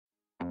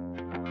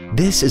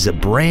This is a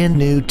brand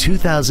new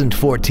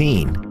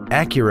 2014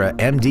 Acura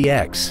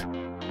MDX.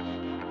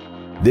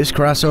 This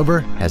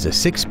crossover has a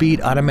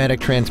 6-speed automatic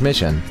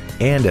transmission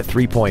and a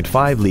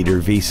 3.5-liter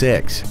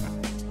V6.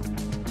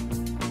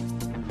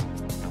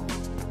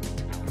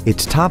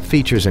 Its top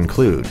features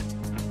include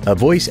a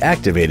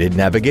voice-activated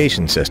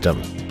navigation system,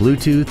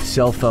 Bluetooth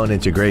cell phone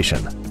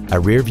integration, a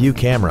rear-view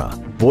camera,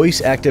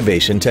 voice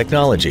activation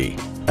technology,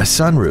 a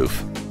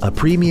sunroof, a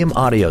premium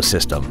audio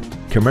system,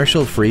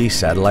 commercial-free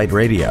satellite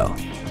radio,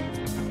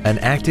 an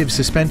active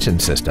suspension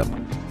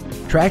system,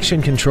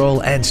 traction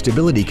control and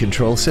stability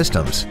control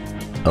systems,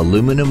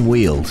 aluminum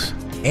wheels,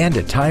 and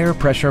a tire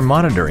pressure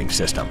monitoring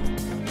system.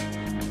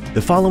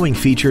 The following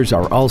features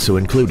are also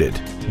included: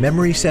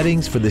 memory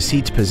settings for the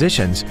seat's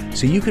positions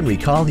so you can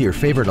recall your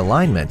favorite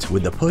alignments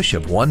with the push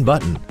of one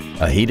button,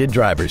 a heated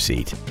driver's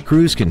seat,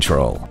 cruise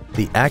control,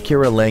 the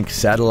Acura Link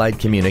satellite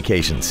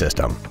communication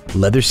system,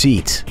 leather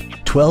seats,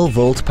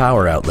 12-volt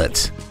power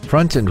outlets,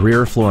 front and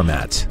rear floor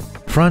mats,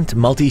 front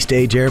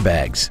multi-stage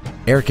airbags,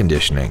 air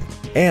conditioning,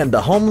 and the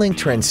HomeLink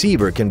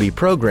transceiver can be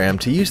programmed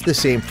to use the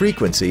same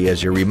frequency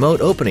as your remote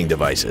opening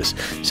devices,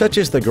 such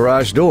as the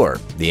garage door,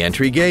 the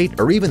entry gate,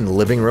 or even the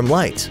living room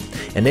lights,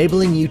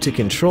 enabling you to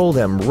control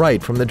them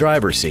right from the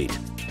driver's seat.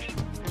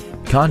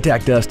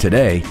 Contact us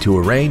today to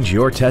arrange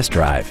your test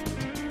drive.